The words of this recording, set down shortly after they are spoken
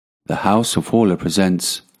The House of Horler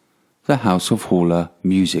presents the House of Horler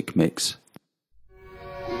Music Mix.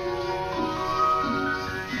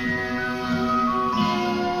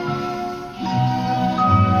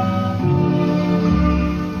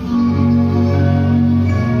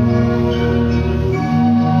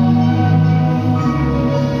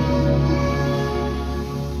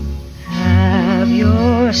 Have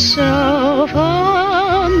yourself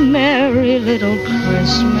a merry little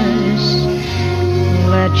Christmas.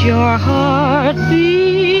 Let your heart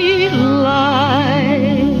be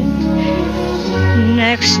light.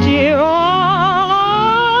 Next year all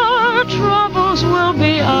our troubles will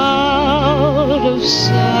be out of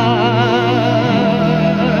sight.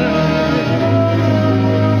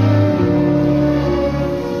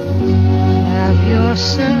 Have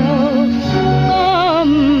yourself a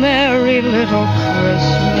merry little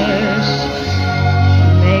Christmas.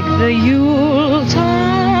 Make the Yuletide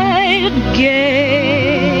gay.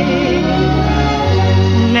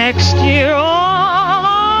 Next year all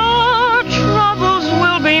our troubles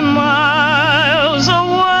will be miles away.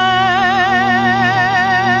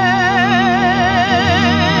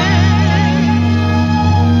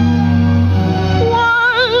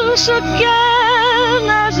 Once again,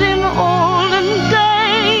 as in olden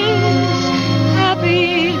days,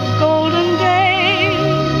 happy golden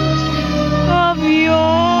days of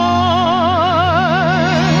yore.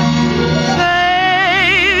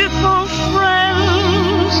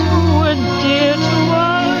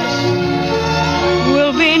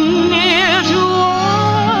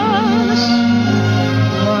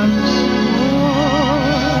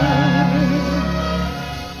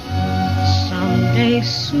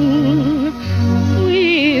 Soon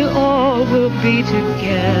we all will be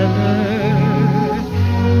together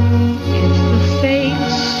if the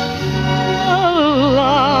fates allow.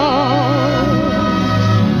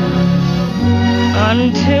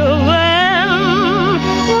 Until then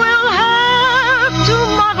we'll have to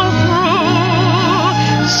muddle through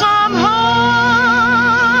somehow.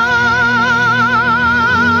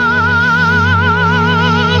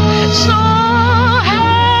 So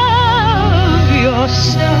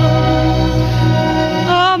yourself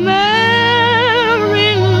a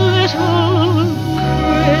merry little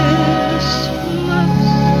Christmas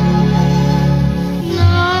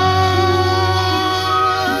now.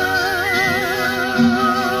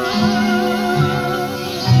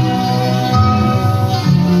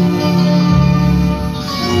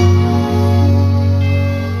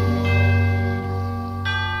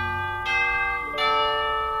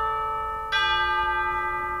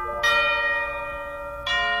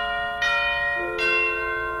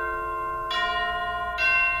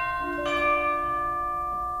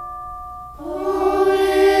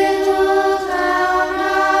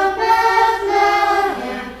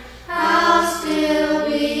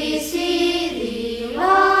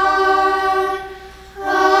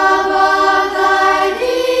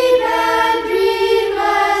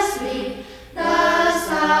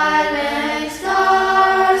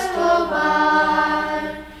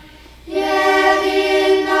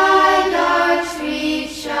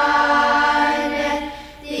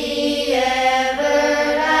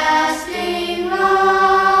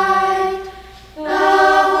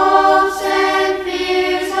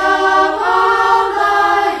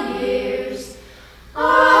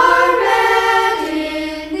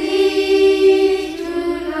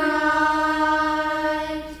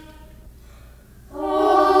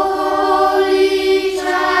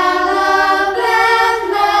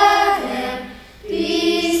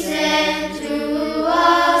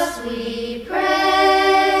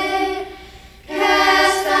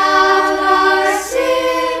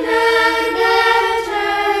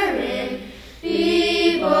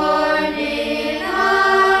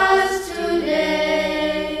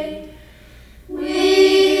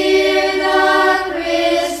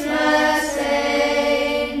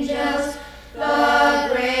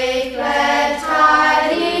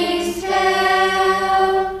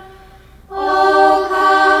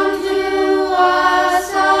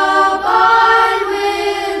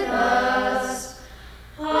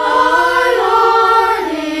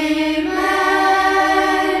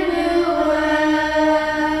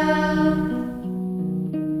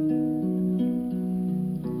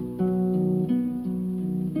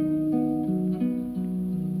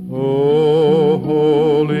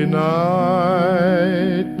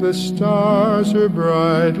 The stars are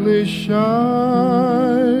brightly shining.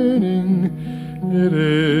 It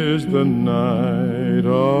is the night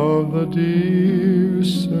of the dear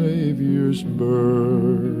Savior's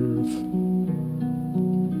birth.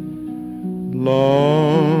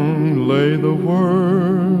 Long lay the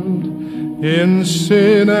world in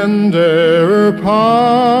sin and error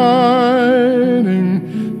pining,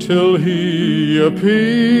 till he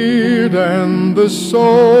appeared and the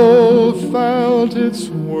soul felt its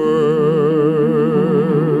worth.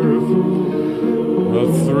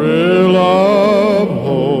 A thrill of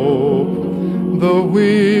hope, the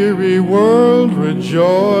weary world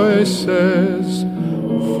rejoices,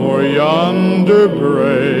 for yonder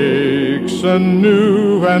breaks a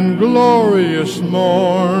new and glorious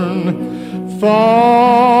morn. Fall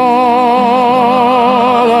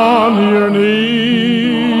on your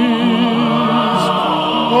knees,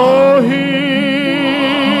 oh, hear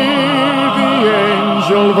the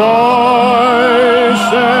angel voices,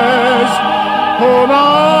 oh,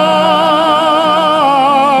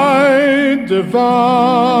 night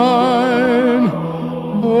divine,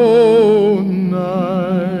 oh,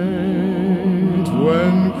 night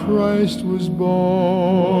when Christ was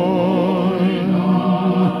born,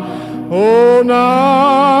 oh, night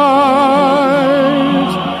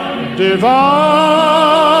divine,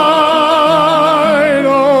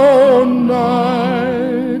 oh,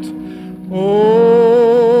 night,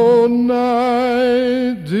 oh,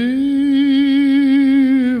 night divine.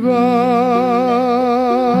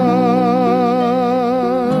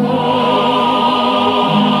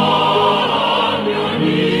 On your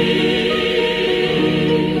knees,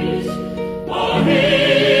 for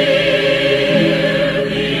hear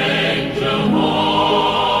the angel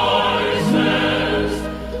voices,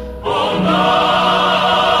 oh, night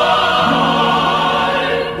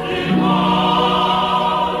divine,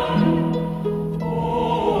 oh,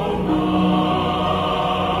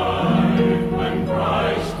 night when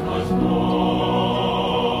Christ was born.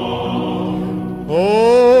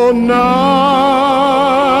 Oh, night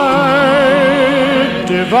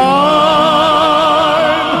divine,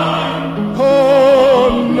 oh,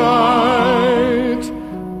 night,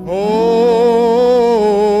 oh,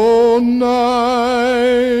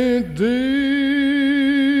 night divine.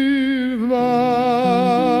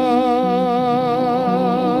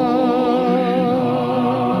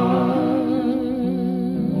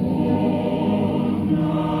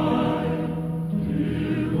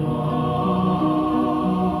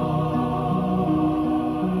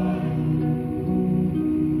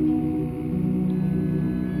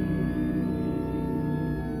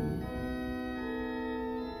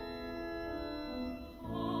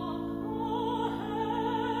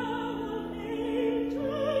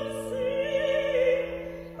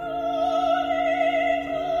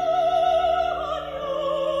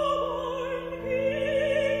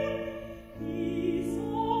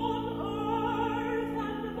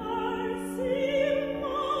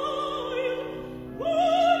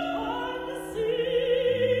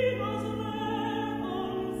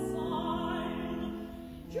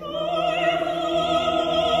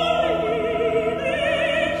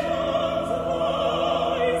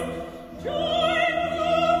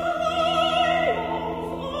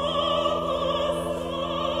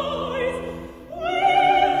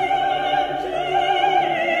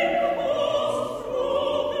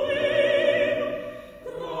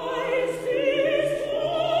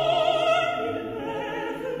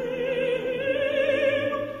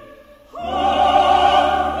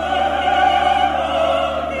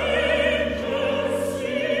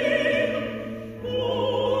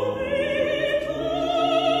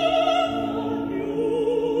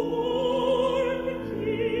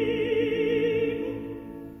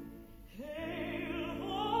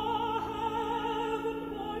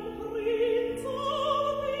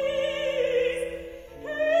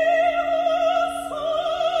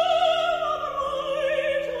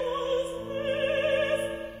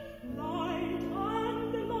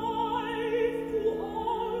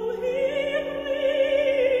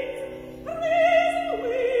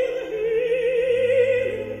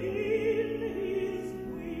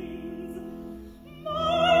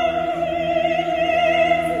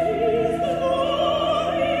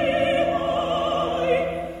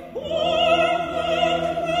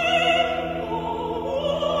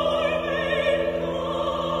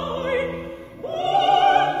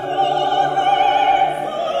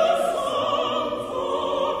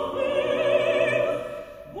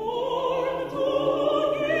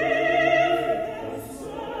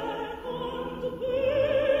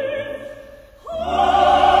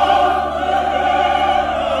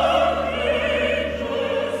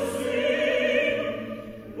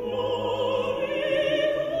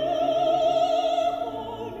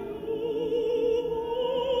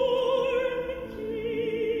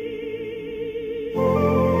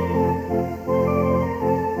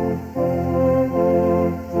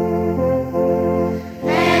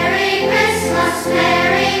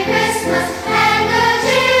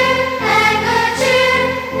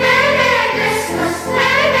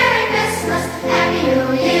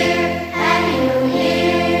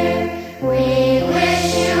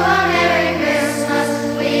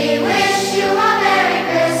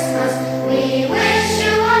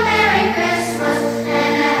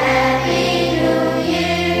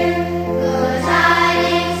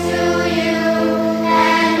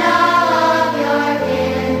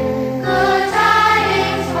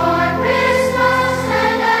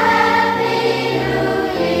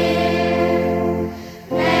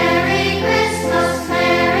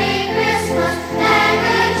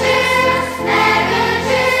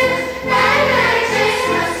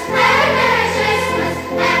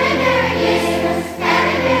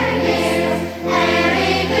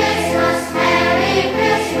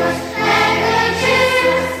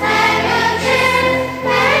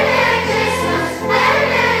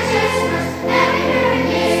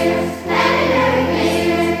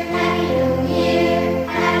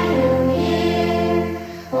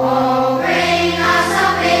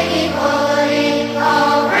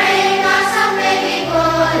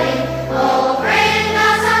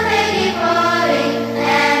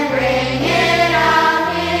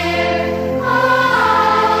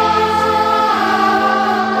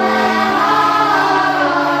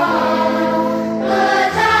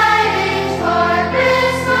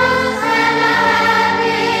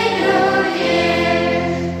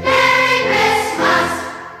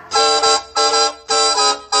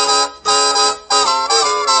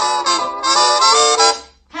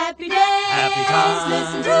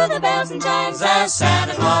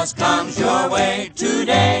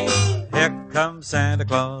 comes Santa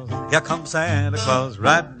Claus, here comes Santa Claus,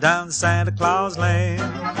 right down Santa Claus Lane.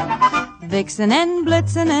 Vixen and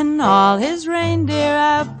Blitzen and all his reindeer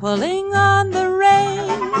are pulling on the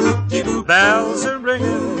rein. Bells are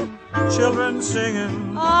ringing, children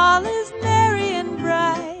singing, all is merry and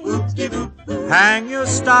bright. Hang your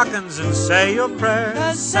stockings and say your prayers,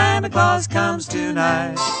 'cause Santa Claus comes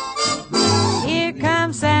tonight. Here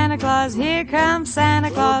comes Santa Claus, here comes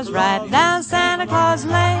Santa Claus, right down Santa Claus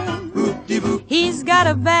Lane. He's got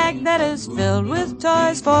a bag that is filled with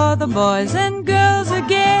toys for the boys and girls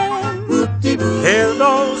again. Hear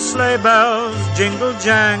those sleigh bells jingle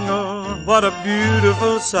jangle, what a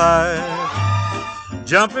beautiful sight.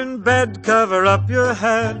 Jump in bed, cover up your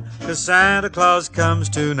head, 'cause Santa Claus comes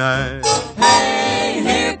tonight. Hey,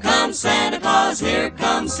 here comes Santa Claus, here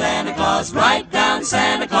comes Santa Claus, right down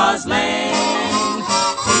Santa Claus Lane.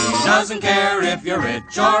 He doesn't care if you're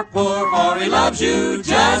rich or poor, for he loves you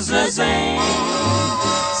just the same.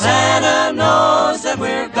 Santa knows that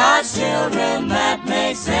we're God's children, that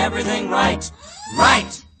makes everything right,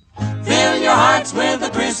 right. Fill your hearts with a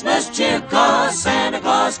Christmas cheer, 'cause Santa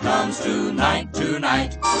Claus comes tonight,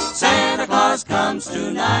 tonight. Santa Claus comes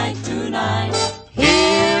tonight, tonight.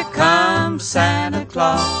 Here comes Santa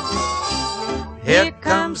Claus, here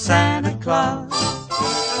comes Santa Claus,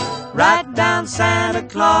 right down Santa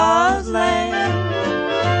Claus Lane.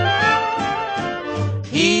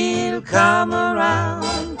 He'll come around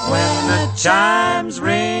when the chimes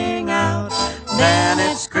ring out, then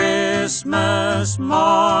it's Christmas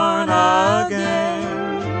morn again.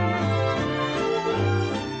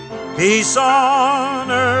 Peace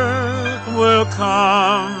on earth will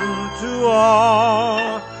come to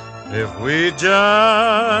all if we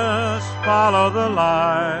just follow the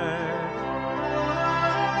light.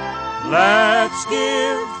 Let's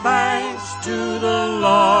give thanks to the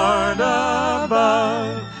Lord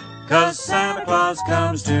above, 'cause Santa Claus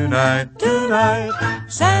comes tonight, tonight.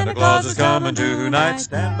 Santa Claus is coming tonight,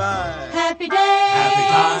 stand by. Happy days, Happy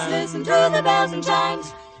times. listen to the bells and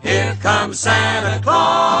chimes. Here comes Santa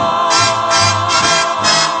Claus.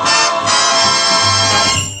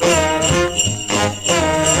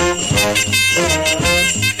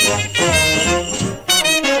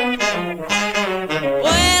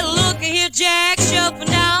 Well, look here, Jack, shuffling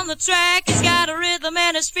down the track. He's got a rhythm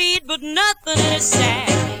in his feet, but nothing in his sack.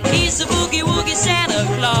 He's a boogie-woogie Santa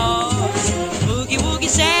Claus, boogie-woogie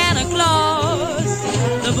Santa Claus.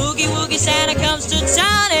 The boogie-woogie Santa comes to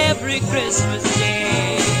town every Christmas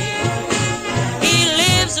Day. He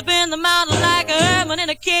lives up in the mountain like a hermit in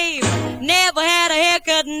a cave. Never had a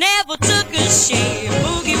haircut, never took a shave.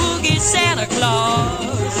 Boogie-woogie Santa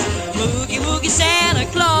Claus, boogie-woogie Santa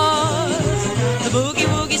Claus. The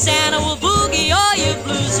boogie-woogie Santa will boogie all your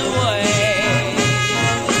blues away.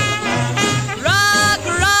 Rock,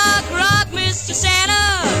 rock, rock, Mr. Santa.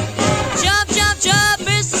 Jump, jump, jump,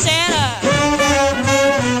 Mr. Santa.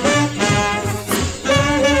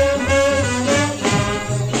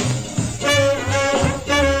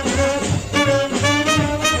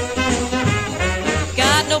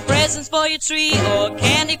 Got no presents for your tree or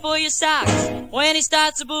candy for your socks. When he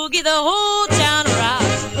starts to boogie, the whole town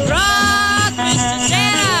rocks. Rock, Mr.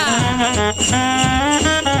 Santa.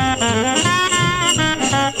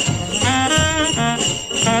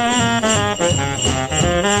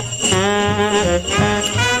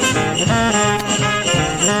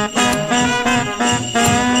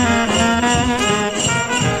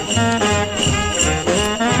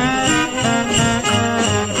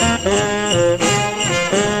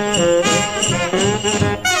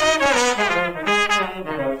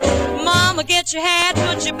 Mama, get your hat,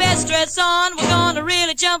 put your best dress on. We're gonna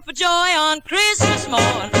really jump for joy on Christmas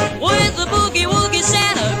morn with the boogie-woogie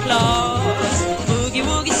Santa Claus,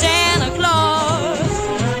 boogie-woogie Santa Claus.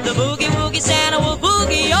 The boogie-woogie Santa will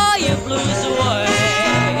boogie all your blues away.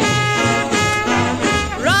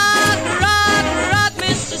 Rock, rock, rock,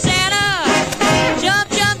 Mr. Santa. Jump,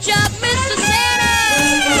 jump, jump, Mr. Santa.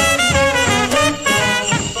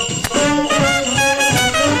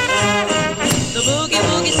 The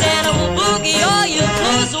boogie-woogie Santa will boogie all your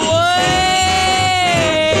blues away.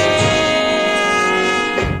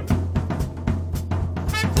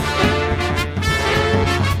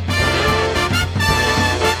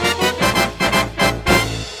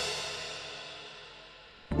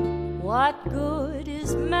 What good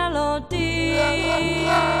is melody?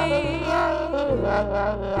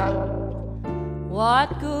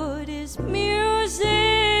 What good is music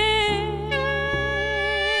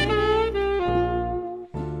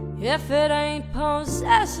if it ain't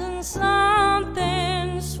possessing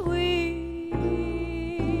something sweet?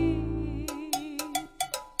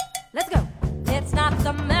 Let's go. It's not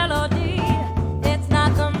the melody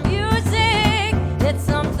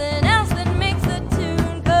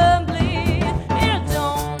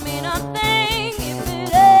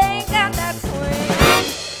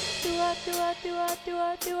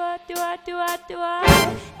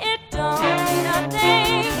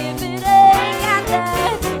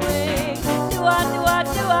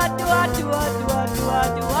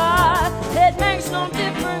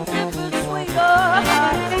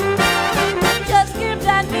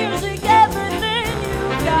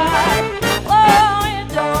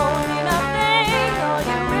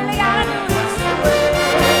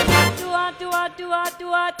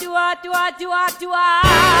do-ah, do-ah, do-ah,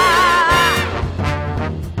 do-ah.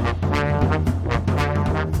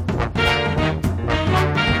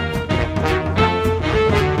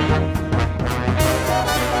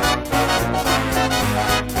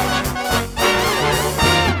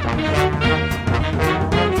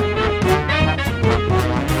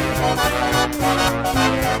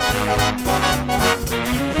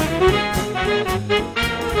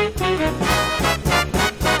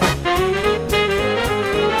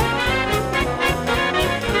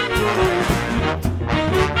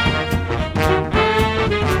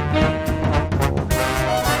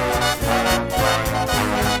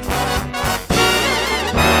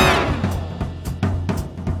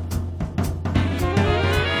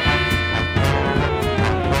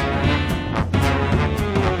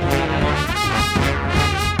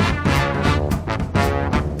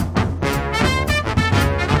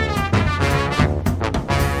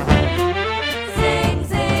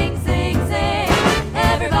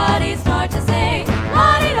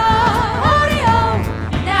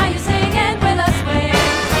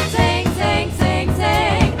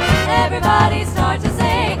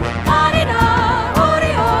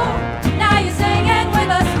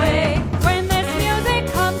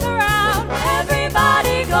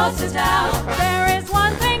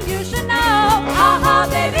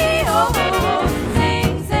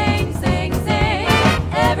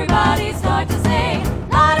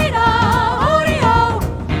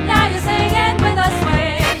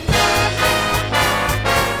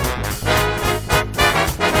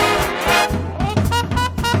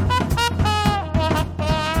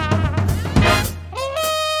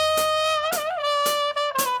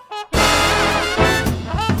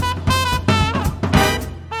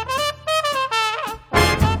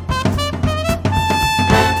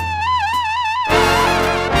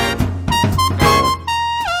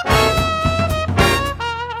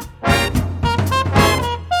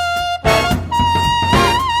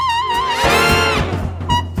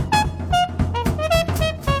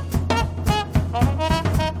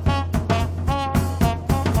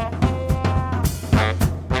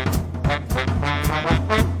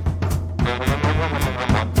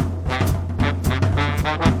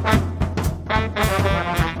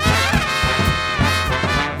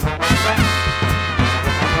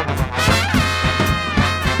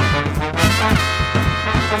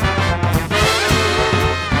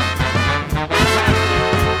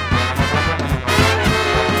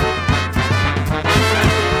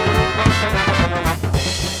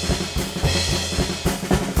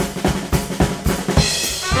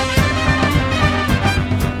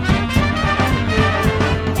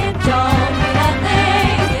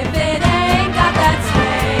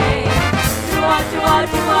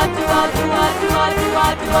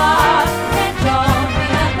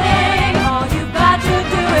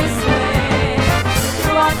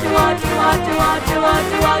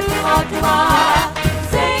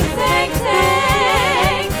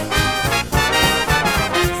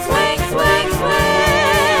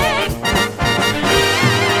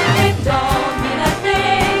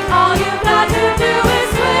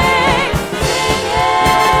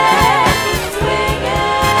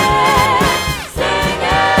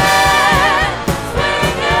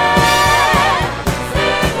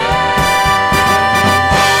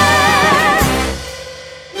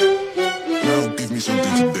 Now give me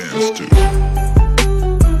something to dance to.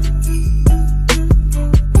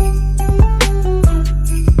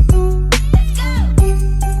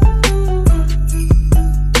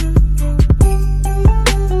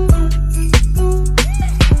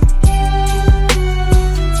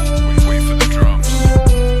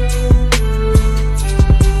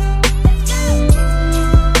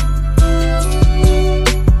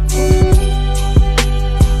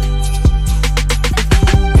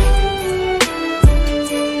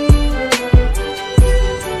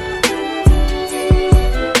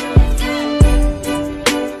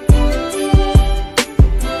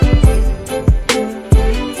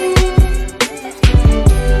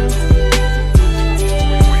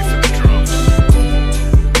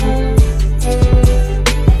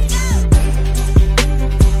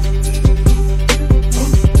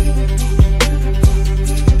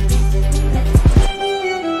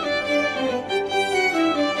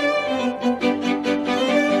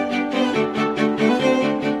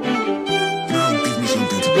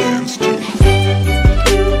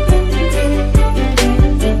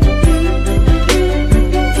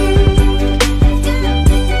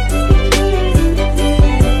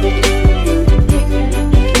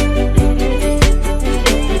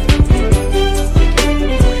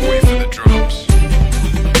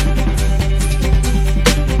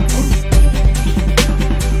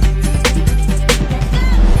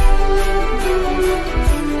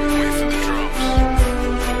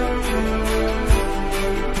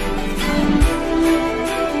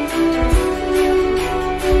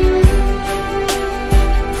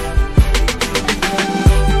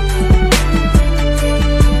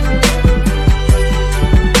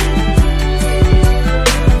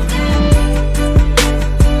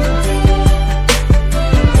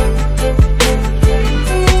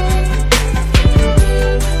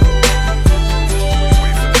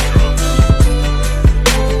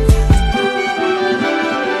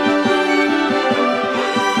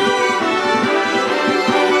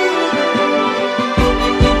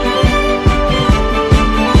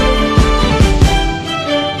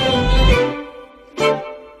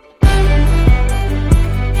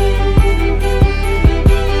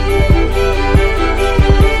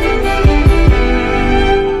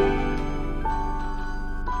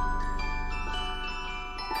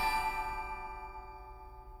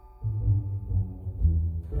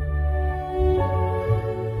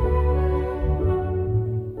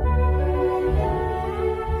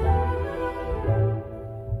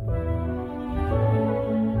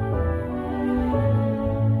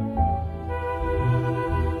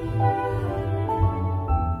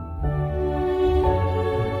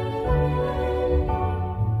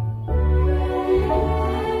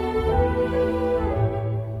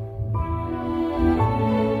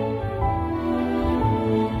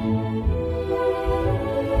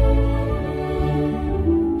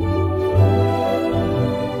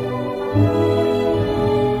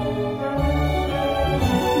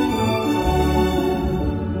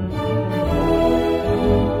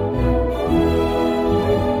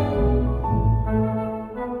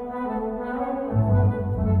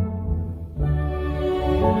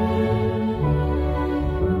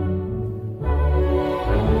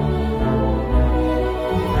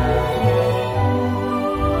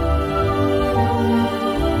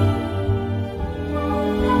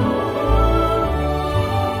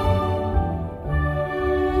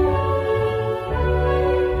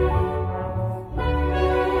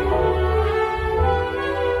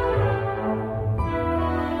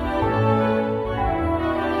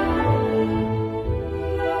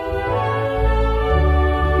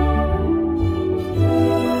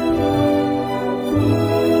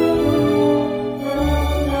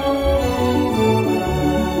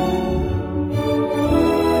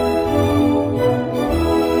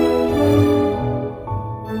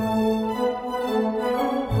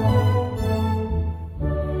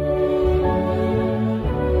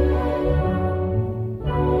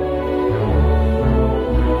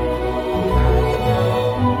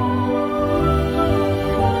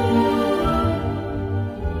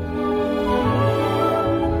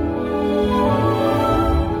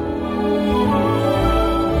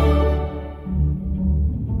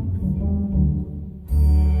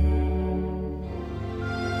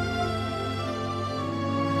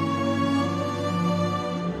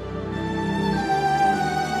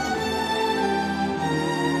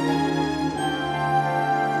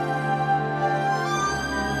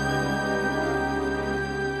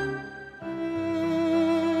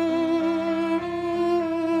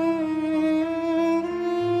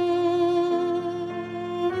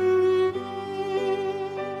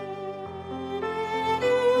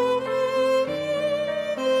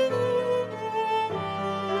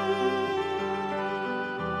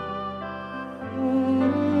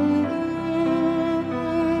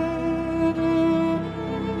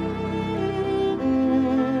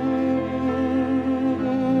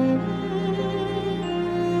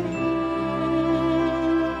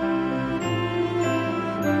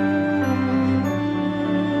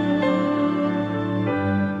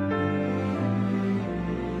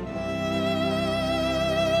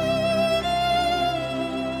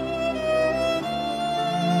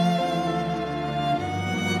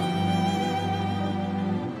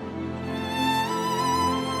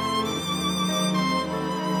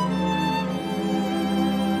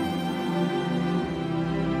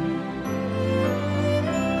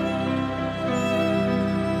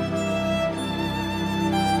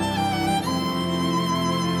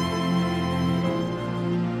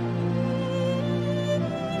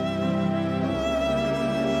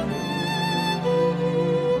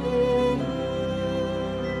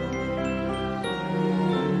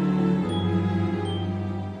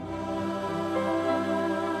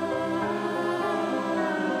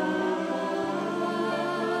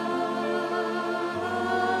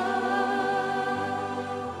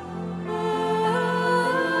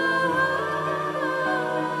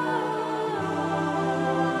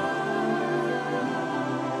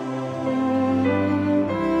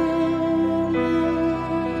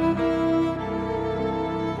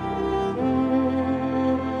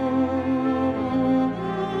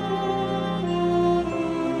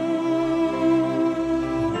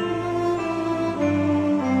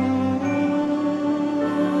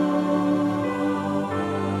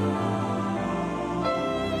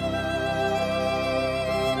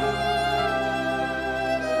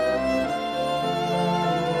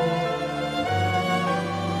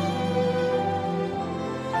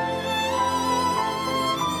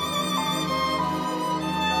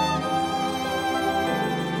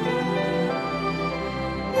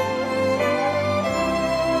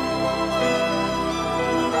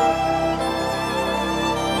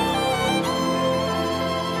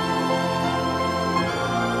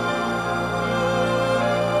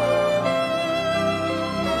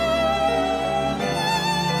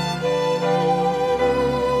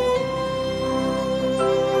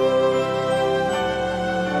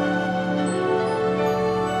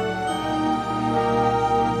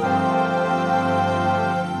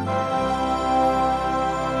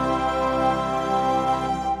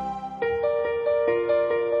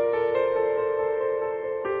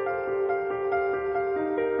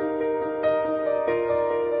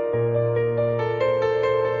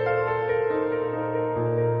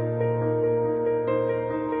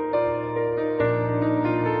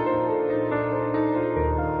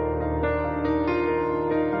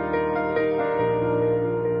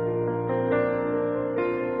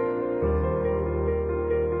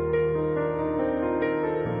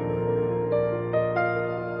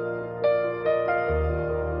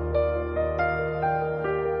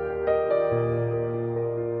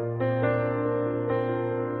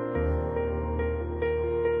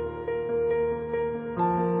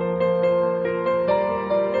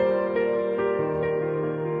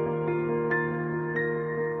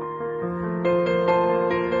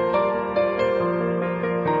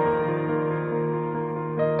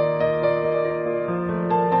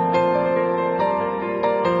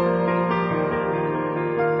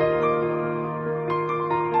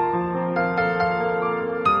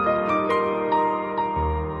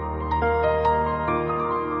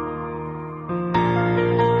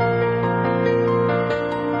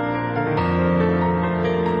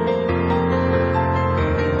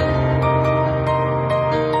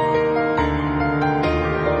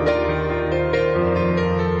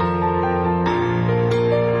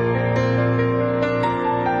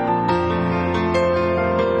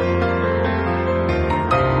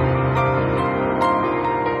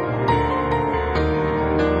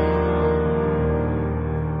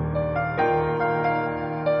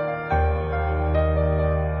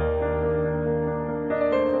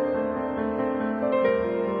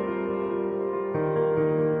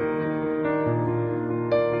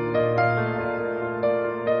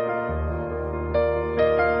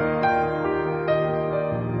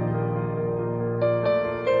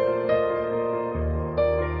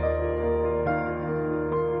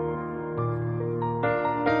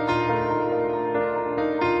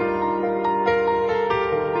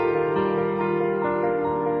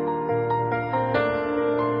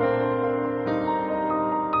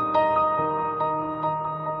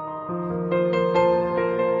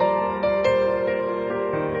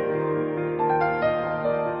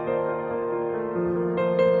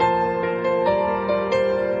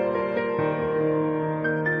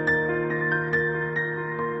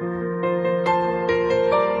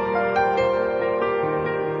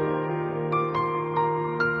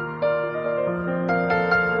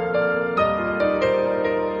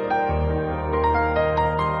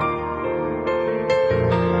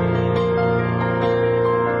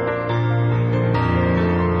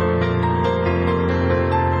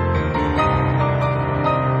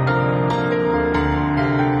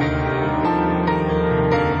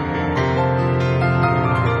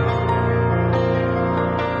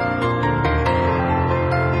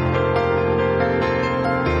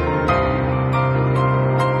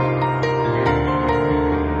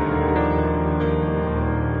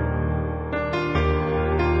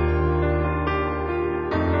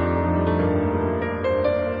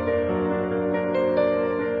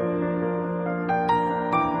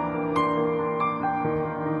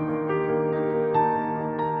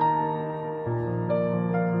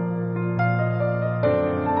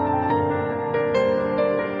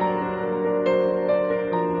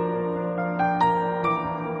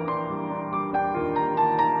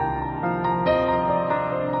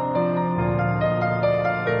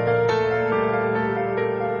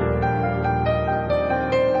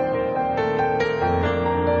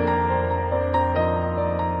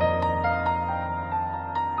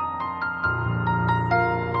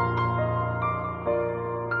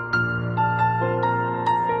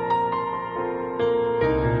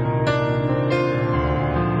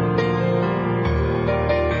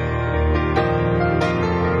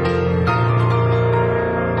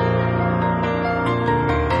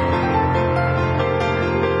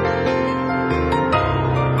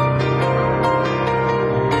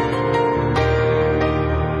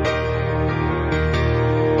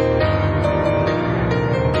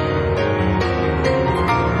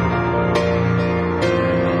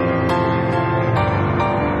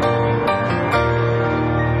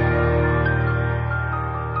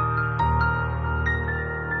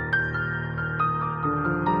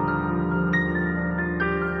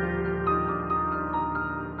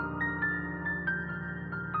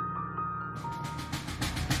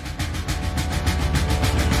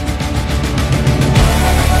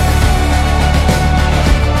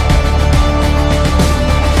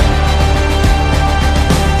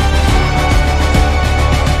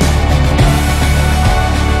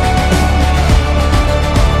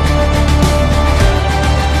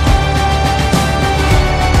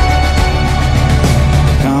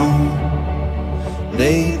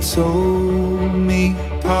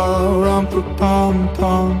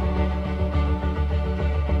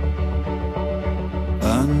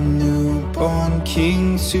 born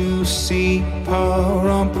kings who see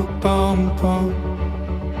pa-rum-pa-pum-pum.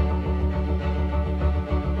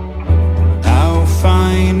 Our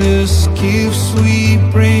finest gifts we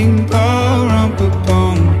bring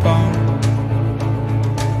pa-rum-pa-pum-pum,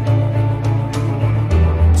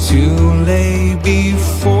 to lay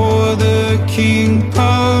before the king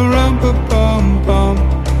pa-rum-pa-pum-pum,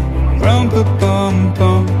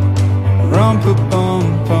 rum-pa-pum-pum,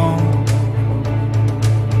 rum-pa-pum-pum.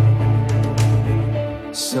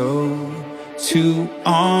 So to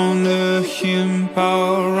honor him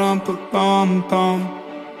pa-rum-pa-pum-pum,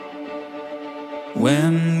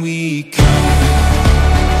 when we come.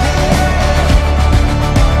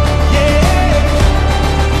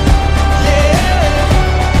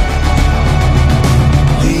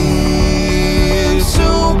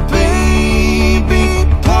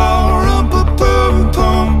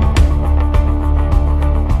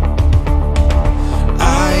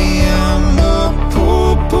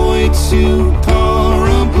 To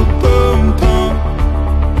pa-rum-pa-pum-pum,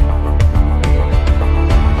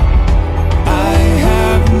 I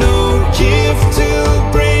have no gift to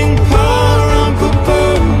bring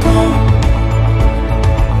pa-rum-pa-pum-pum,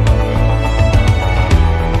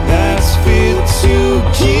 that's fit to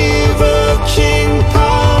give a king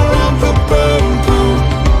pa-rum-pa-pum-pum,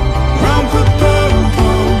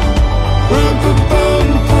 rum-pa-pum-pum,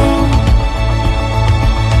 rum-pa-pum-pum.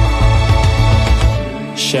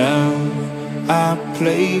 Shall I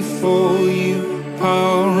play for you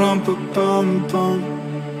pa-rum-pa-pum-pum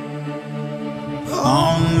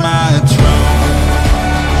on my drum?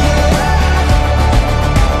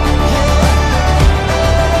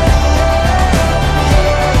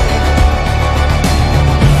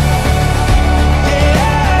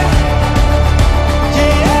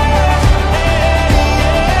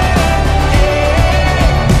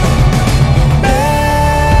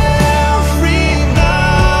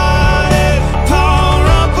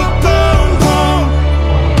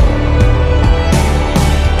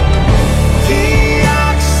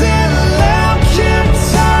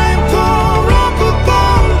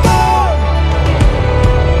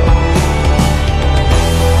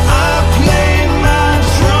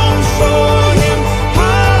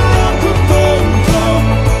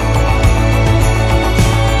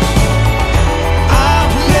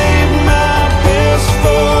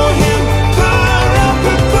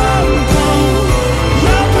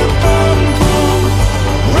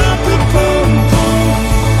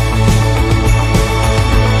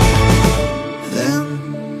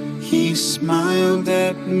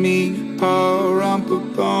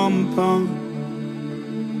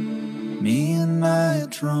 Me and my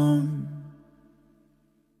drum.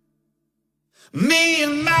 Me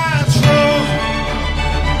and my drum.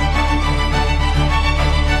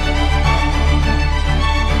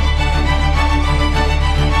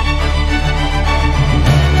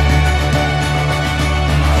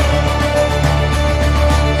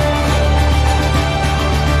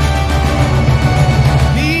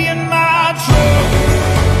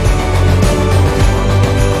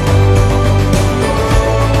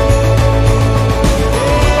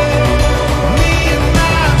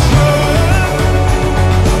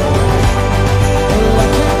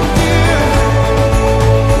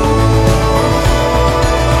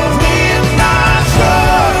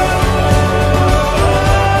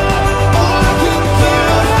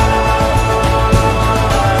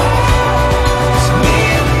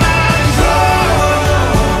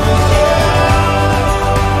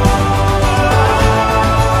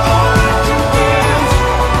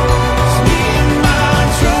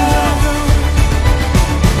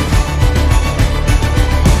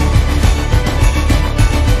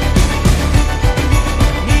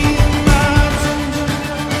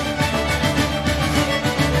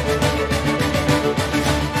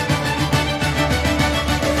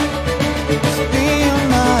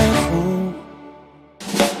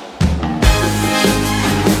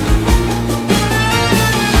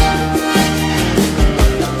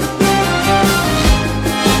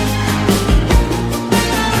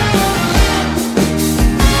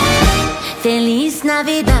 Feliz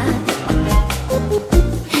Navidad,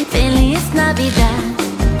 Feliz Navidad,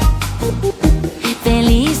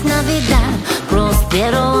 Feliz Navidad,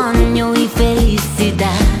 próspero año y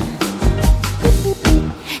felicidad.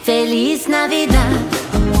 Feliz Navidad,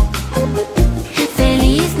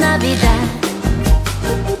 Feliz Navidad,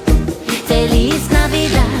 Feliz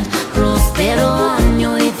Navidad, próspero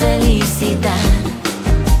año y felicidad.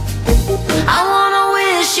 I wanna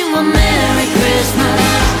wish you a Merry Christmas.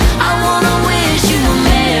 I wanna wish you a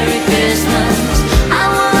Merry Christmas. I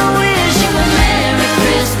wanna wish you a Merry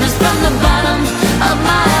Christmas from the bottom of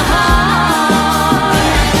my heart.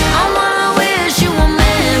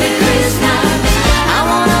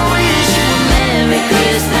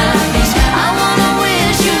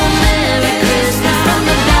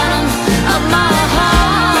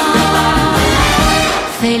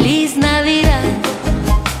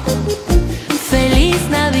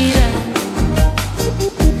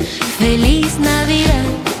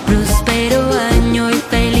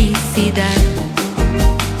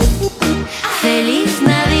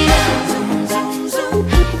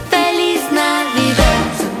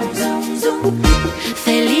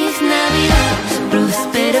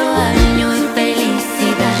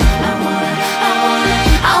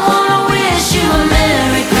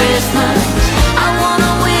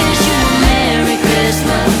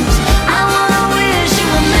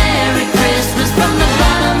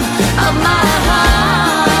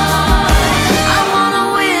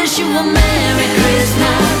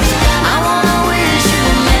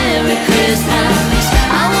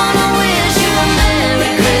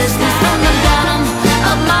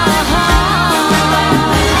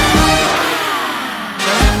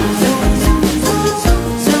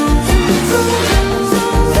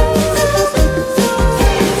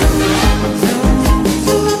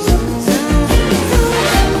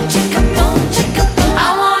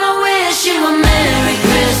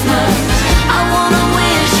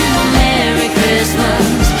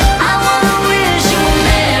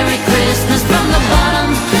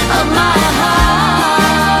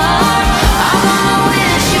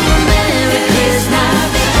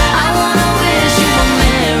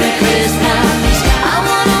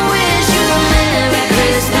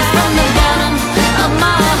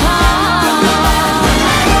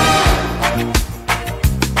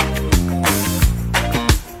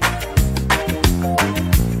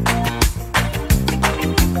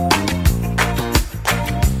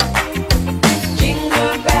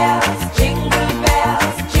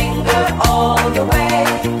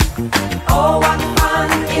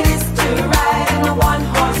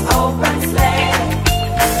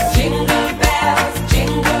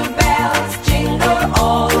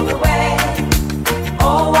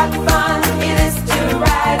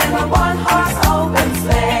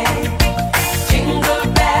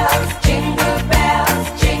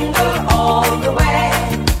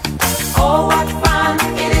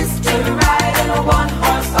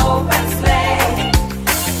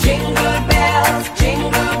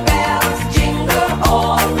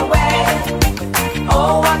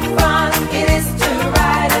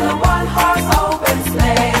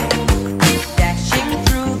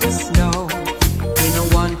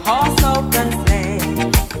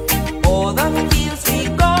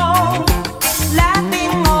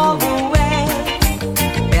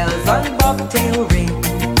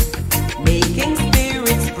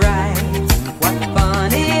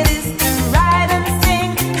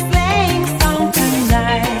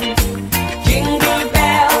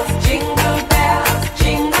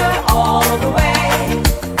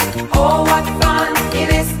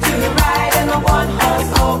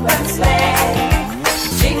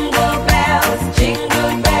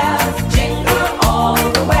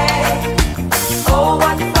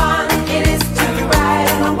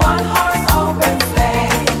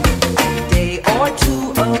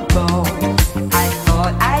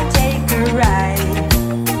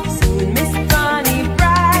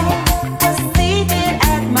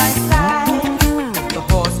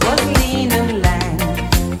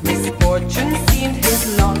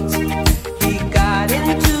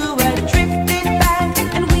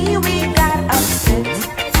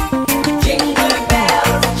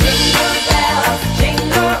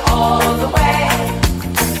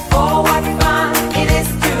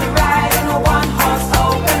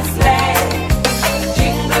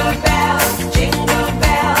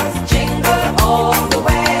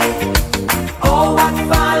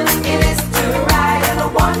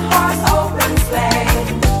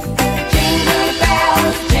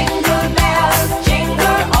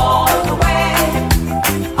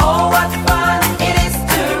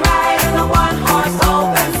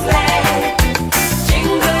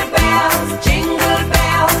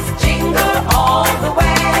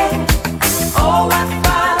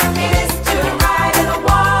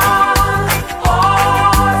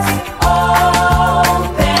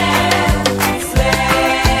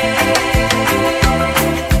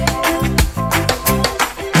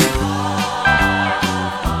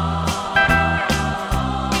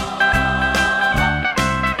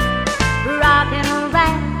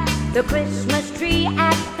 the Christmas tree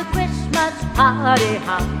at the Christmas party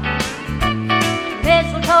hop.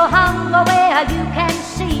 Mistletoe hung where you can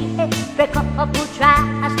see every couple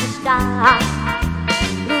tries to stop.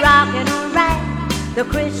 Rocking around the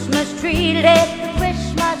Christmas tree, let the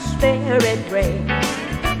Christmas spirit ring.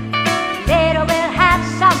 Later we'll have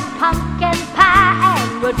some pumpkin pie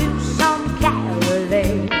and we'll do some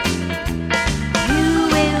caroling. You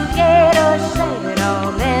will get a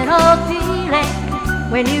sentimental feeling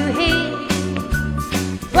when you hear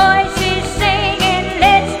voices singing,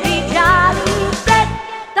 let's be jolly. Deck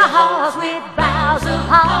the halls with boughs of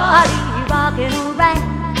holly, rocking around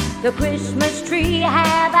the Christmas tree,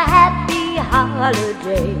 have a happy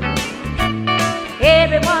holiday.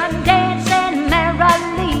 Everyone dancing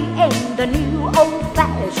merrily in the new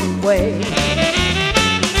old-fashioned way.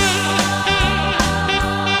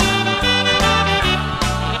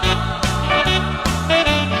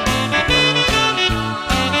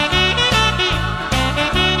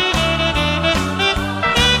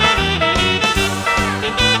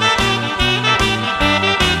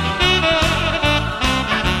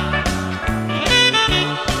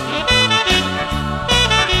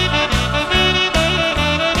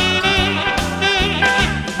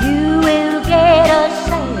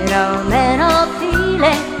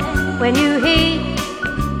 When you hear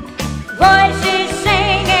voices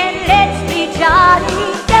singing, let's be jolly.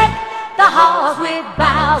 Deck the halls with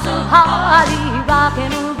boughs of holly,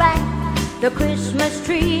 rocking around the Christmas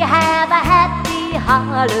tree, have a happy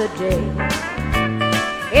holiday.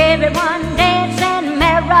 Everyone dancing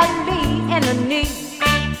merrily in the new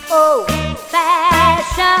old-fashioned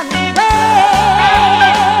way.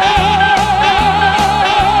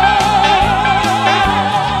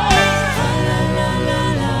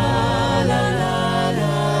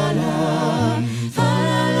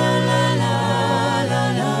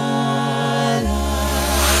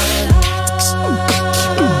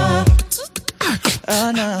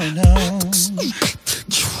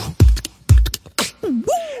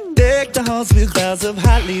 Deck the halls with boughs of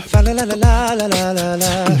holly, fa la la la la la la la la.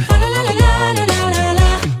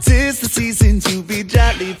 Tis the season to be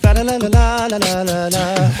jolly, fa la la la la la la la la.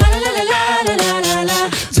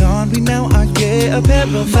 Don we now our gay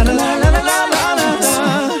apparel, fa la la la la la la la.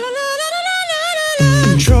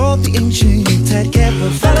 Control the ancient Yuletide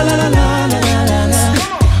carol, fa la la la la la la la.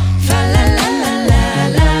 Fa la la la la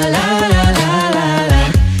la la la la la.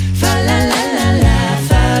 Fa la la la la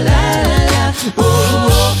fa la la la.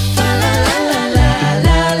 Ooh. Fa la la la la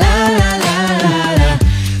la la la.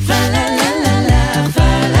 Fa la la la la la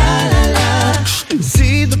la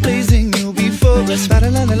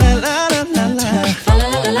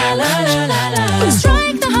la.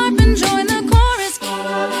 Strike the harp and join the chorus.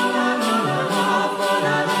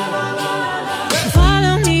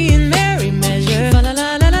 Follow me in merry measure. Fa la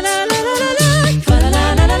la la la la la la la. Fa la la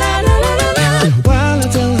la la la la la la. While I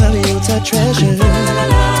tell how you touch treasure. Fa la la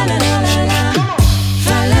la la la la.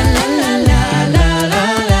 Fa la la la la la la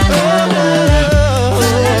la la. Oh yeah. Fa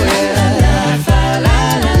la la la.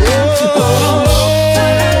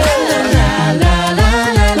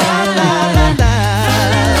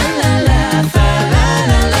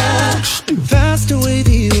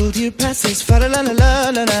 Passes, fa la la la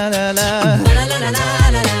la la la la la. Fa la la la la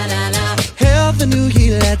la la la la. Help the new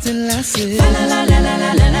year lads and lasses. Fa la la la la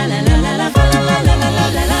la la la la la la. Fa la la la la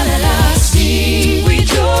la la la la. Sing we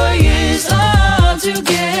joyous all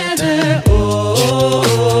together. Oh, oh,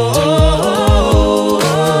 oh, oh,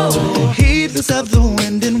 oh. Heedless of the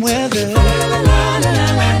wind and weather. Fa la la la la la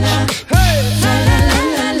la la. Hey. Fa la la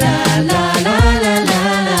la la la la la la la.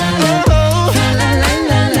 Fa la la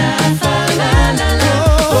la la fa la la la.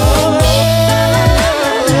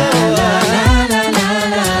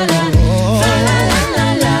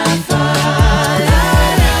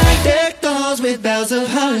 Of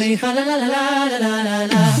holly, fa la la la la la la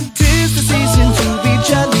la. Tis the season to be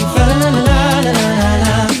jolly, fa la la la la la la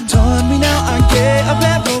la.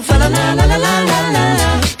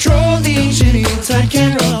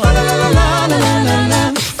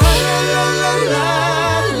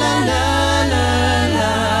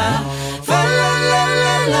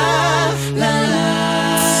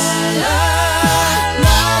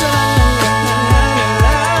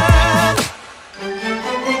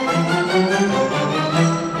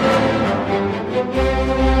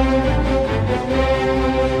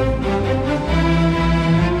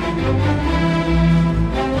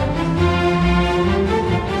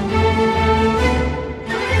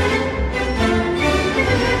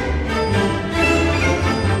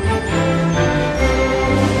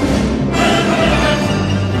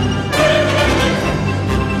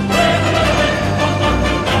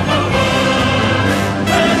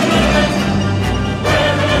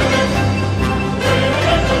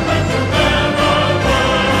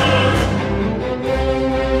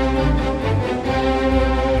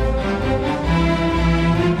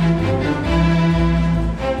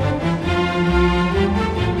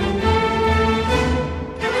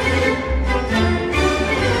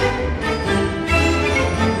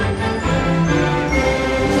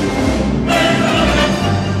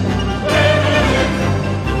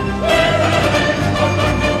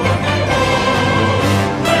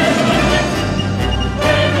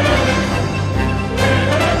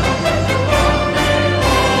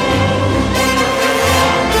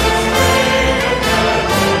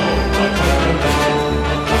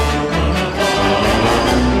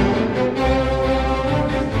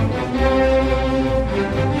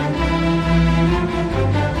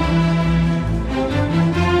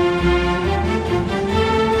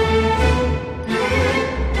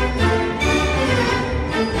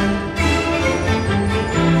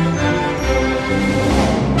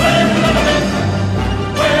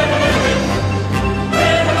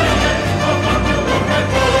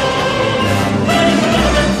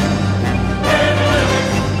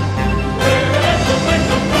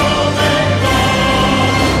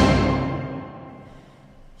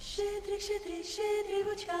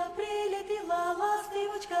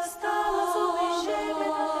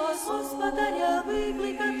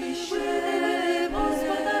 викликати швидше,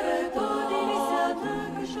 господаре, подивися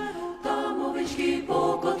на кошару. Там овечки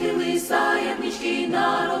покотилися, ягнички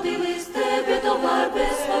народились, тебе товар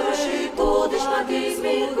без хороший, будеш мати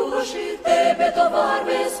змірку грошей, тебе товар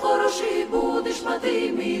без хороший, будеш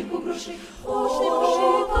мати мірку грошей. Очні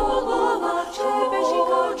гроші та голова, тебе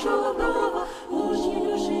жінка чорноброва, очні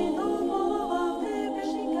гроші та голова, тебе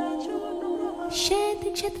жінка чорноброва.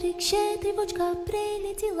 Щедрик, щедрівочка,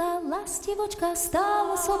 прилетіла ластівочка,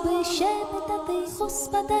 стала соби щебетати,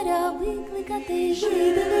 господаря викликати,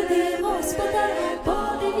 виделити господаря,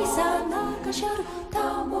 подивися на кошару.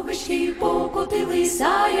 Там овечки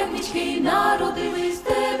покотилися, ягнички народились,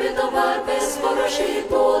 тебе товар без хороший,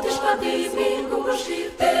 будеш мати мірку грошей,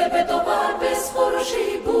 тебе товар без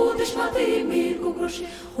хороший, будеш мати мірку грошей.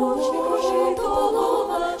 Очні гроші то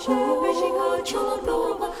полова, тебе жінка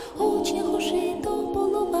чорноброва, очні гроші то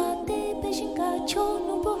полова, тебе жінка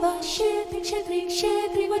чорноброва. Щедрик,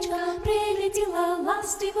 щедрівочка, прилетіла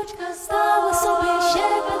ластівочка, стала собі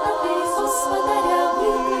щебетати, господаря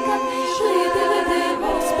викликати, виделити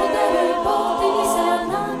господаря, подивися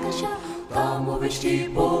на кошару. Там овечки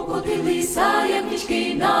покотилися,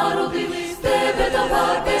 ягнички народились, тебе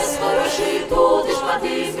товар без хороший, будеш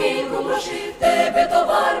мати мірку грошей, тебе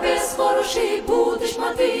товар без хороший, будеш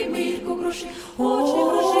мати мірку грошей. Очні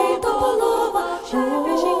гроші то полова,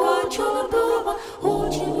 тебе жінка чорноброва,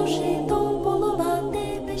 очні гроші то полова,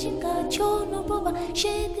 тебе жінка чорноброва.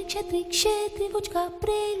 Щедрик, щедрівочка,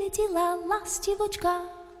 прилетіла ластівочка.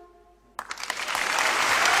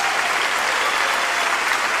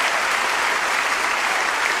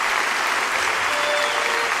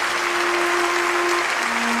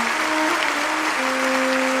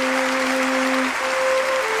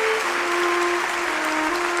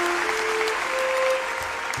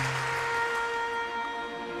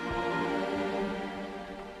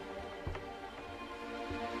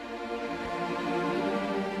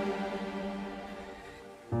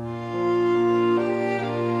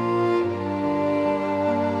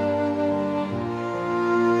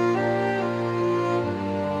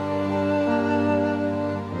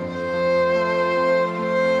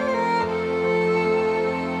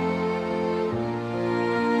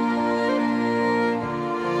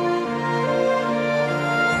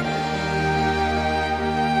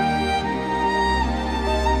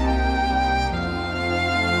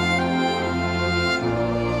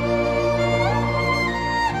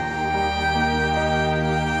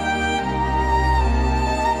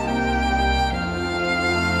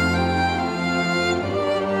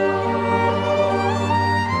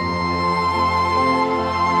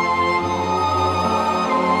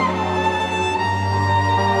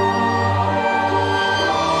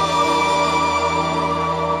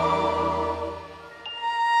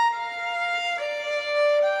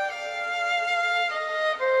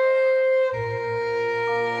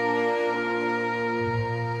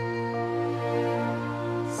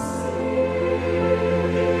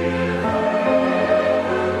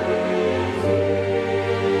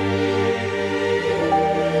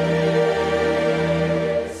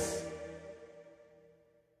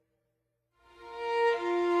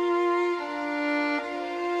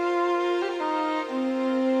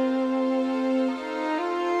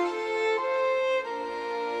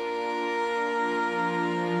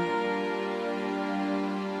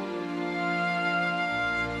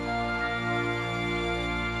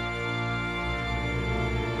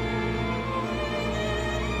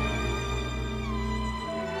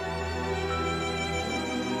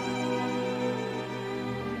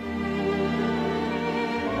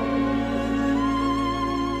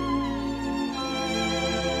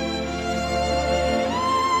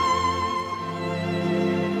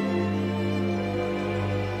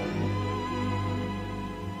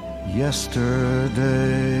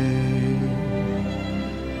 Yesterday,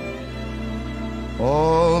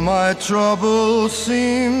 all my troubles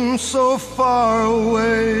seem so far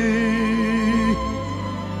away.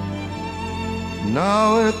 Now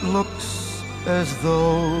it looks as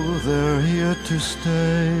though they're here to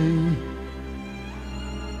stay.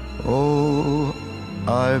 Oh,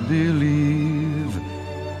 I believe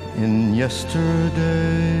in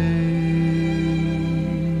yesterday.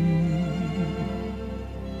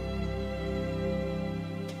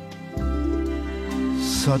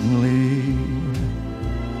 Suddenly,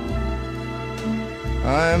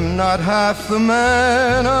 I'm not half the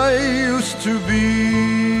man I used to be.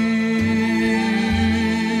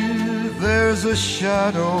 There's a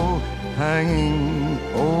shadow hanging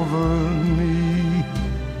over me.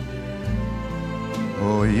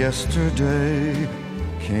 Oh, yesterday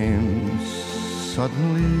came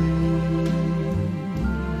suddenly.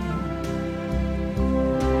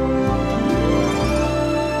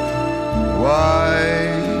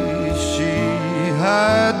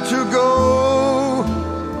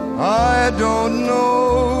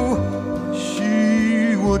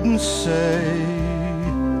 didn't say.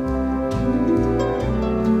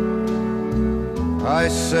 I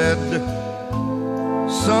said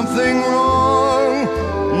something wrong,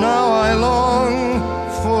 now I long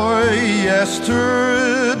for yesterday.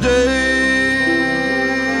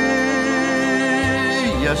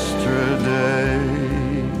 Yesterday,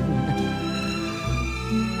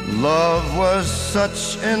 love was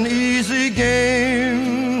such an easy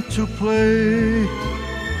game to play.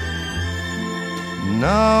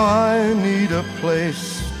 Now I need a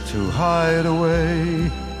place to hide away.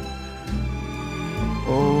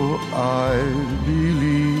 Oh, I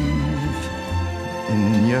believe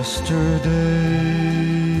in yesterday.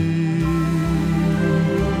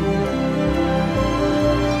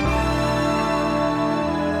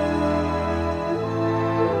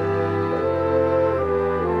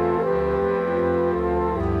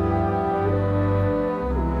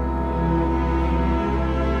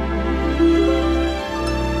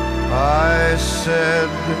 I said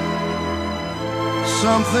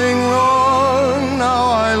something wrong, now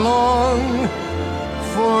I long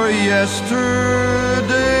for yesterday.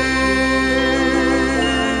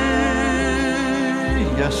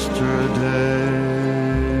 Yesterday,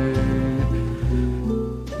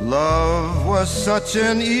 love was such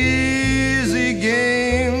an easy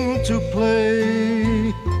game to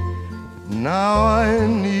play. Now I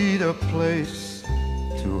need a place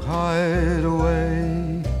to hide away.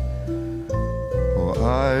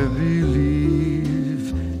 I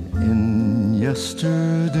believe in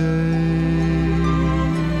yesterday.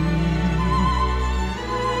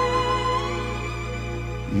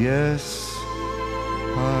 Yes,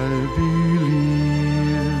 I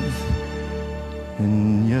believe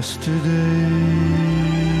in yesterday.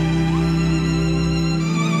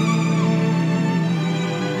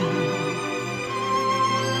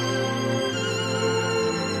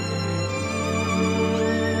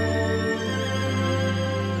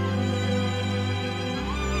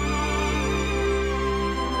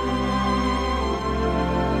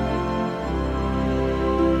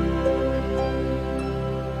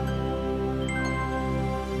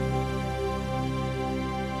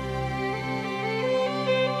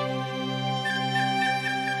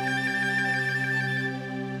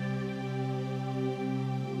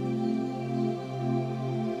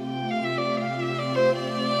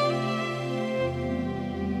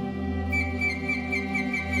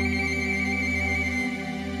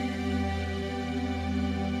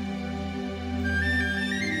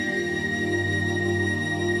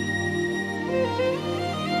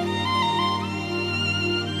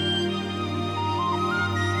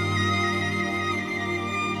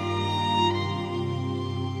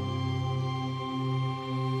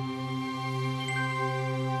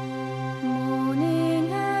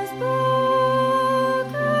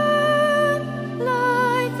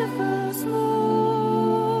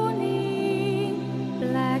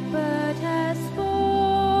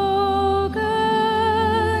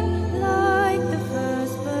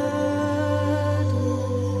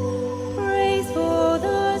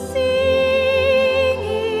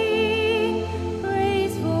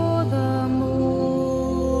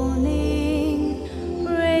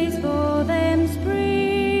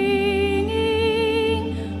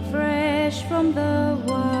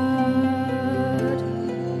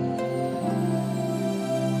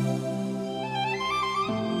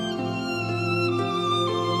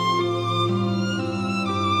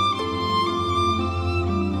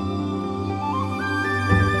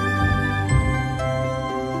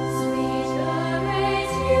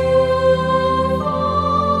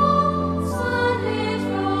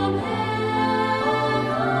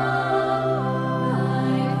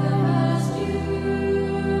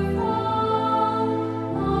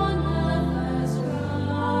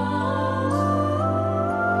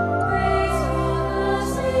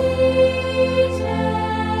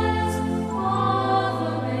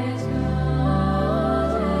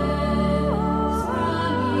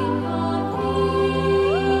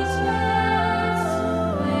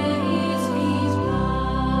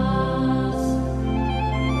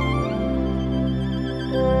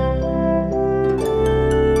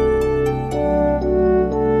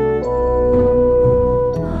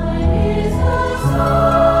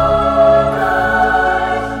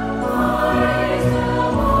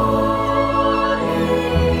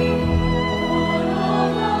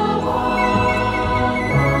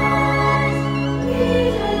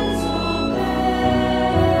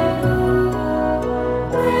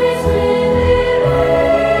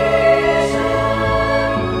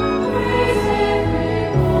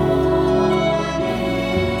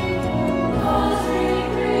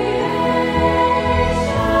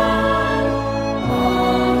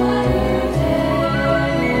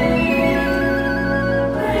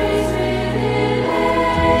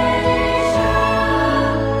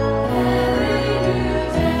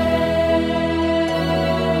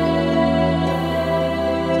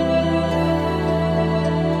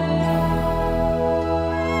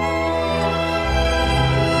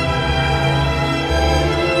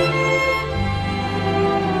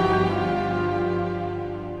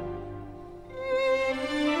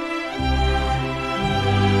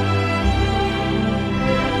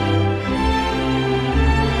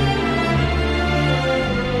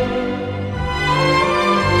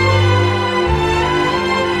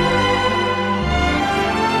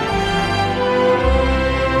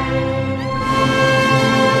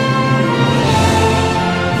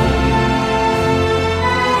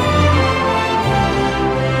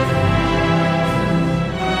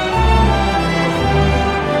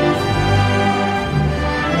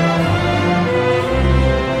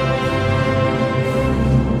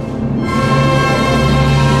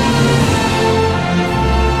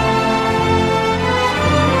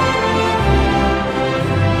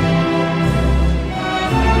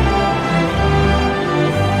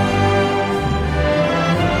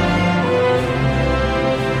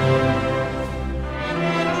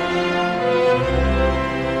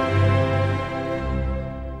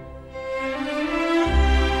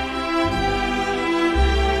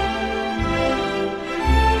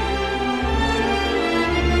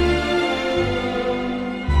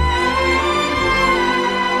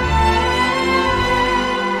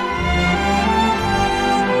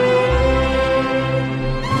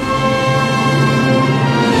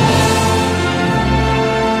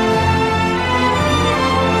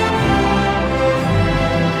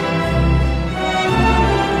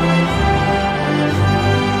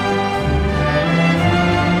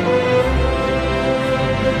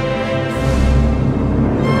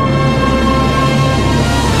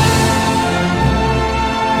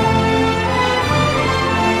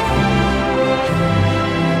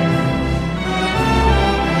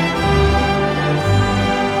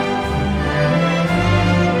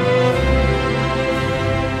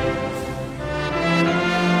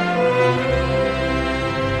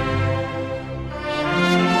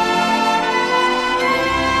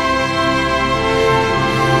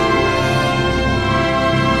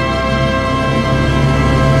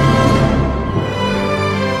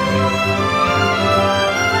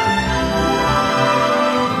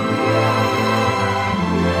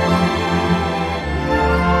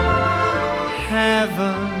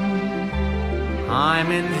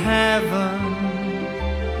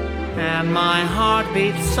 and my heart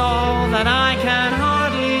beats so that I can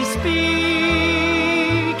hardly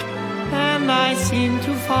speak, and I seem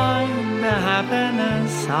to find the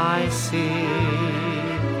happiness I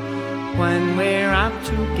seek when we're out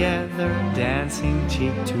together dancing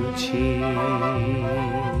cheek to cheek.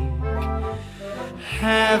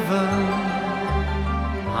 Heaven,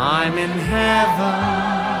 I'm in heaven,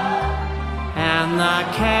 and the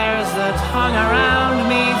cares that hung around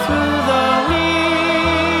me through the week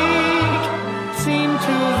seem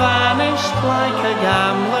to vanish like a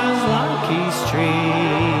gambler's lucky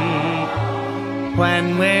streak when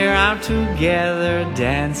we're out together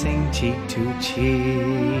dancing cheek to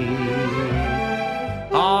cheek.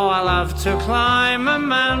 Oh, I love to climb a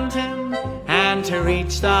mountain and to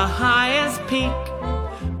reach the highest peak,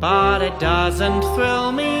 but it doesn't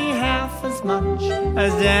thrill me half as much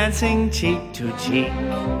as dancing cheek to cheek.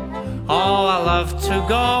 Oh, I love to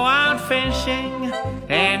go out fishing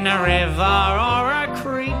in a river or a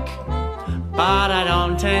creek, but I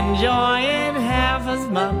don't enjoy it half as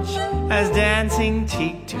much as dancing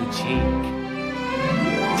cheek to cheek.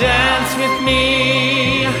 Dance with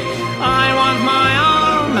me, I want my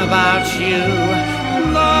arm about you,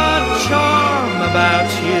 the charm about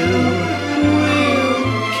you will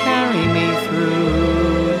carry me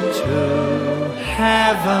through to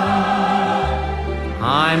heaven.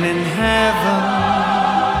 I'm in heaven,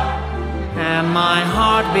 and my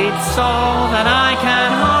heart beats so that I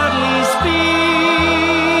can hardly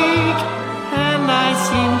speak, and I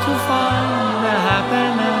seem to find the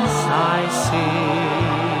happiness I seek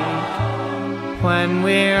when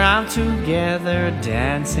we're out together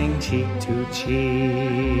dancing cheek to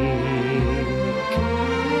cheek.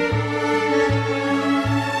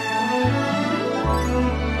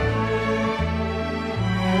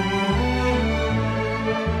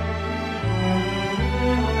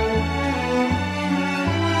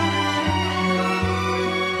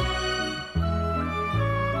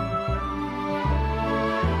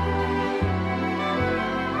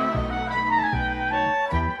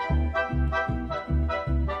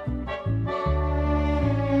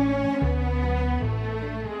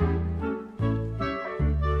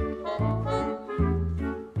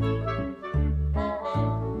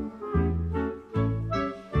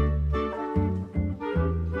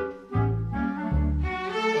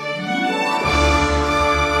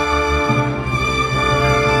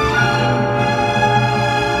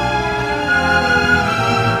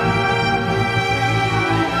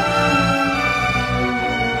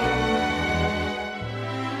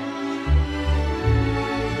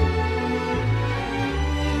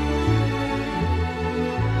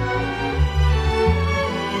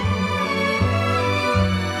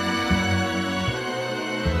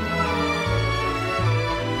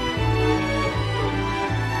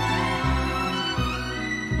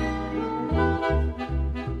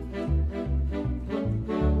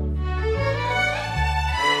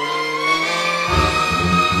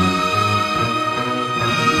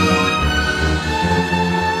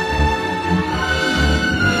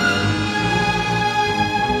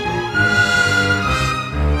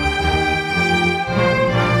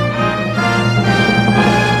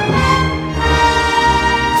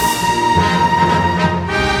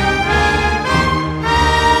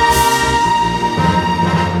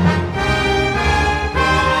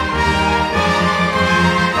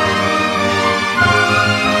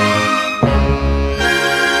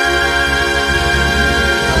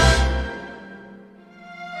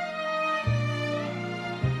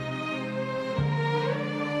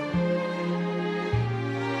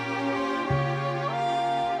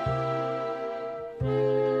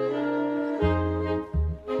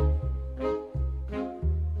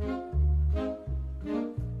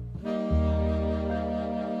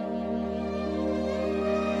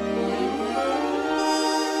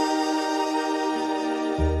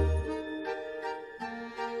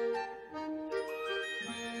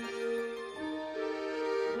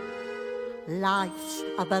 Life's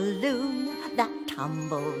a balloon that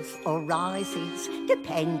tumbles or rises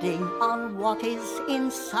depending on what is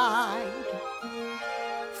inside.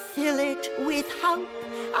 Fill it with hope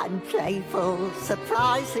and playful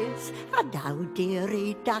surprises, and oh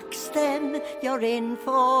dearie ducks, then you're in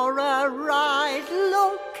for a ride.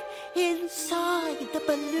 Look inside the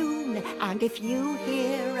balloon, and if you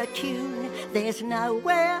hear a tune, there's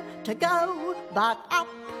nowhere to go but up.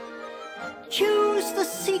 Choose the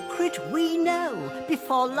secret we know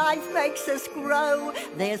before life makes us grow.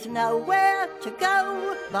 There's nowhere to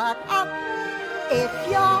go but up.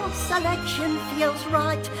 If your selection feels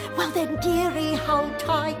right, well then, dearie, hold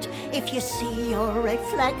tight. If you see your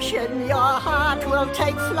reflection, your heart will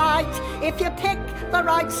take flight. If you pick the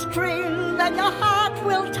right string, then your heart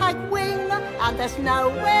will take wing, and there's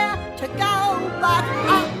nowhere to go but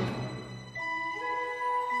up.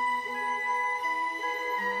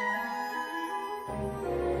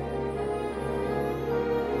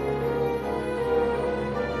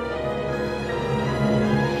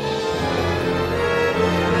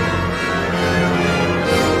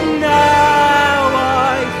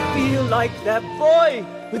 Like that boy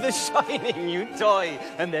with a shining new toy,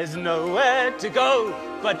 and there's nowhere to go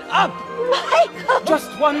but up. Michael!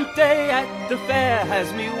 Just one day at the fair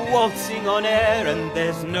has me waltzing on air, and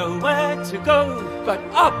there's nowhere to go but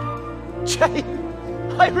up. Jane,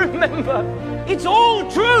 I remember. It's all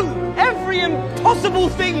true. Every impossible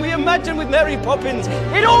thing we imagined with Mary Poppins,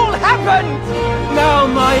 it all happened. Now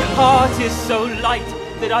my heart is so light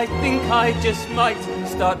that I think I just might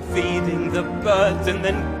start feeding the birds and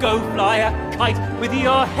then go fly a kite with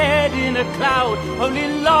your head in a cloud. Only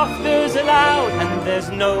laughter's allowed, and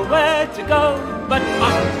there's nowhere to go but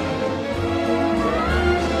up.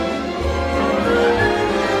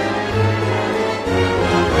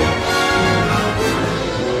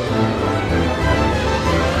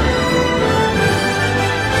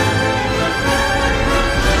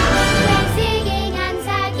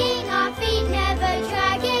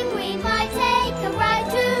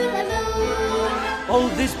 All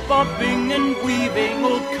this bobbing and weaving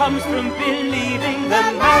all comes from believing the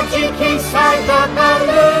magic inside the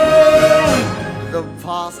balloon. The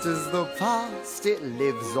past is the past, it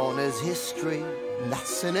lives on as history.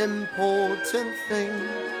 That's an important thing.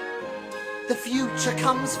 The future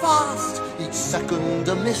comes fast, each second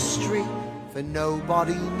a mystery, for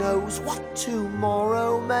nobody knows what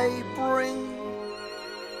tomorrow may bring.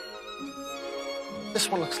 This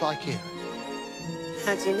one looks like you.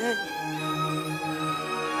 How do you know?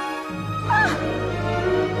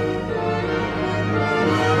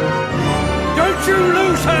 Don't you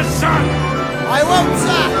lose her, son! I won't,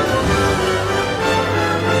 sir!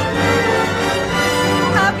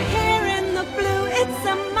 Up here in the blue, it's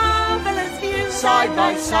a marvelous view. Side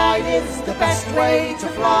by side is the best way to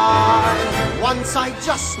fly. Once I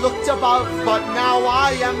just looked above, but now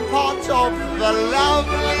I am part of the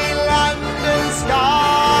lovely London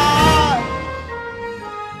sky.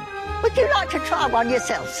 Would you like to try one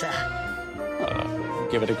yourself, sir?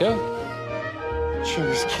 Give it a go.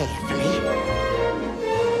 Choose carefully.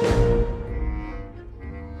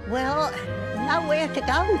 Well, nowhere to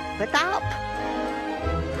go but up.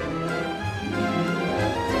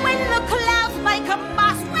 When the clouds make a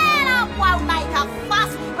muss, well, I won't make a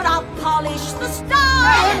fuss, but I'll polish the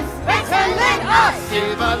stars. Better let us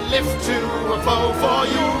give a lift to a foe, for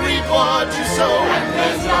you reap what you sow, and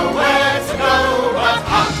there's nowhere to go but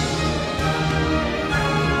up.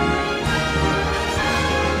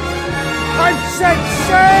 I've set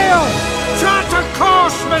sail! Chart a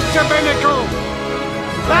course, Mr. Binnacle!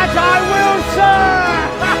 That I will, sir!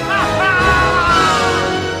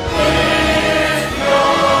 If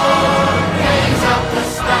your gaze up the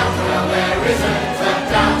spout, well, there isn't a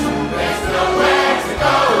doubt. There's nowhere to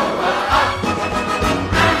go but up.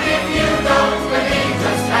 And if you don't believe,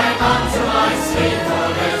 just hang on to my sleeve, for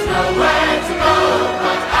there's nowhere to go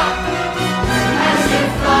but up. As you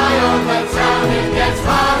fly over town, it gets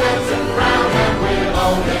harder to frown, and we'll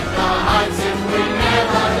all hit the heights if we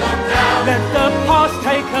never look down. Let the past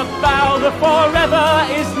take a bow, the forever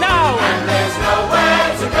is now. And there's nowhere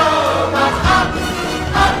to go but up,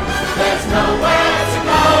 up. There's nowhere to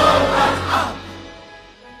go but up.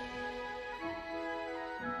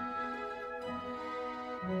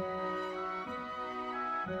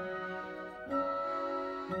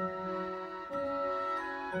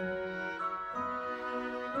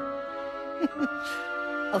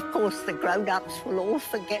 Of course, the grown-ups will all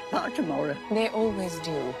forget by tomorrow. They always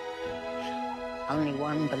do. Only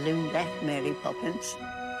one balloon left, Mary Poppins.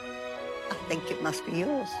 I think it must be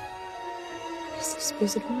yours. Yes, I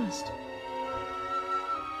suppose it must.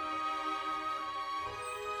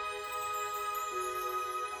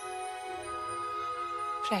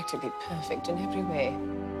 Practically perfect in every way.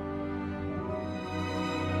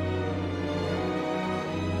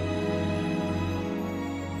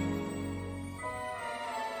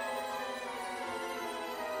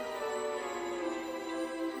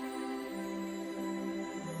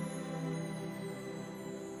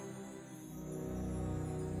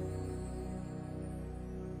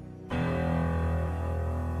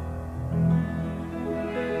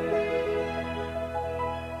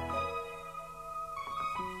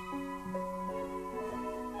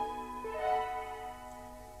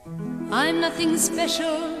 I'm nothing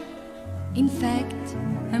special. In fact,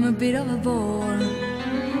 I'm a bit of a bore.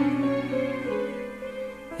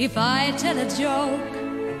 If I tell a joke,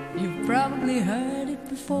 you've probably heard it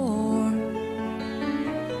before.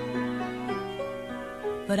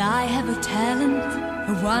 But I have a talent,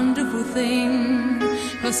 a wonderful thing,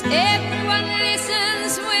 'cause everyone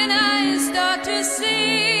listens when I start to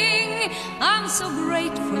sing. I'm so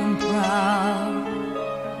grateful and proud.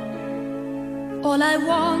 All I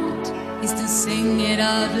want is to sing it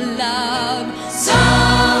out loud. So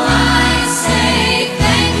I say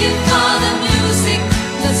thank you for the music,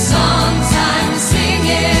 the songs I'm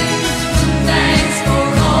singing. Thanks for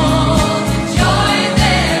all the joy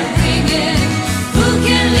they're bringing. Who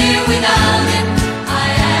can live without it? I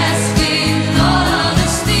ask in all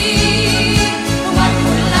honesty. What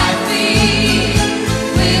would life be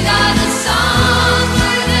without a song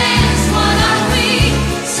or a dance? What are we?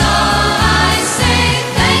 So I say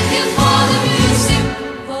thank you for the music,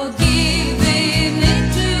 for giving it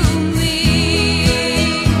to me.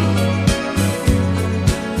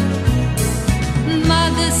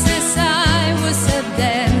 Mother says I was a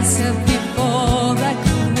dancer before I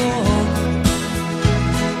could walk.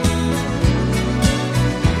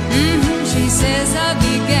 She says I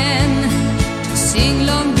began to sing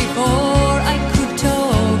long before I could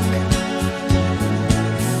talk.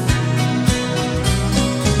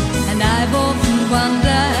 And I've often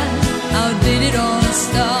wondered, how did it all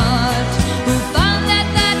start? Who found that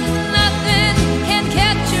nothing can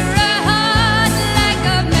capture a heart like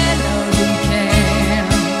a melody can?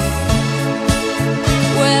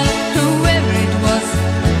 Well, whoever it was,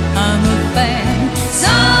 I'm a fan.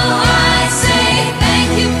 So I say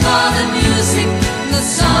thank you for the music, the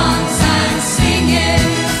songs I'm singing.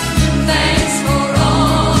 Thanks for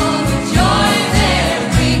all the joy they're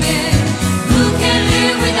bringing. Who can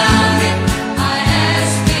live without it? I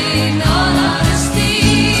ask in all honesty.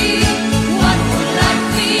 What would life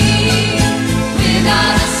be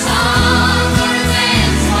without a song or a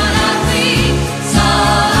dance? What are we? So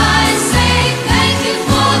I say thank you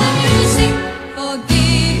for the music, for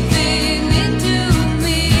giving it to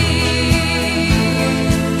me.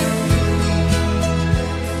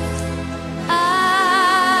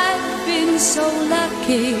 I've been so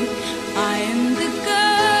lucky. I am the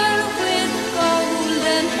girl with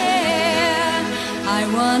golden hair. I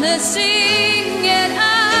wanna see